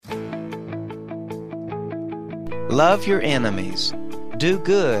Love your enemies. Do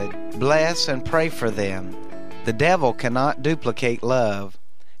good, bless, and pray for them. The devil cannot duplicate love.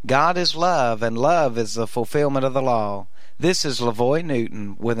 God is love, and love is the fulfillment of the law. This is LaVoy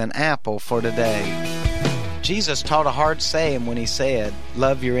Newton with an apple for today. Jesus taught a hard saying when he said,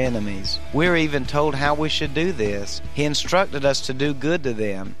 love your enemies. We're even told how we should do this. He instructed us to do good to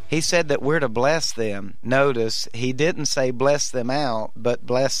them. He said that we're to bless them. Notice, he didn't say bless them out, but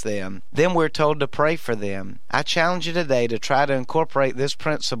bless them. Then we're told to pray for them. I challenge you today to try to incorporate this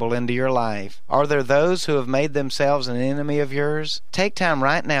principle into your life. Are there those who have made themselves an enemy of yours? Take time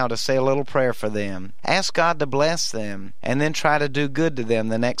right now to say a little prayer for them. Ask God to bless them, and then try to do good to them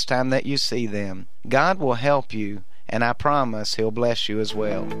the next time that you see them. God will help you, and I promise He'll bless you as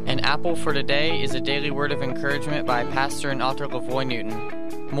well. An Apple for Today is a daily word of encouragement by pastor and author LaVoy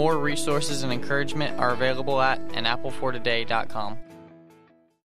Newton. More resources and encouragement are available at anapplefortoday.com.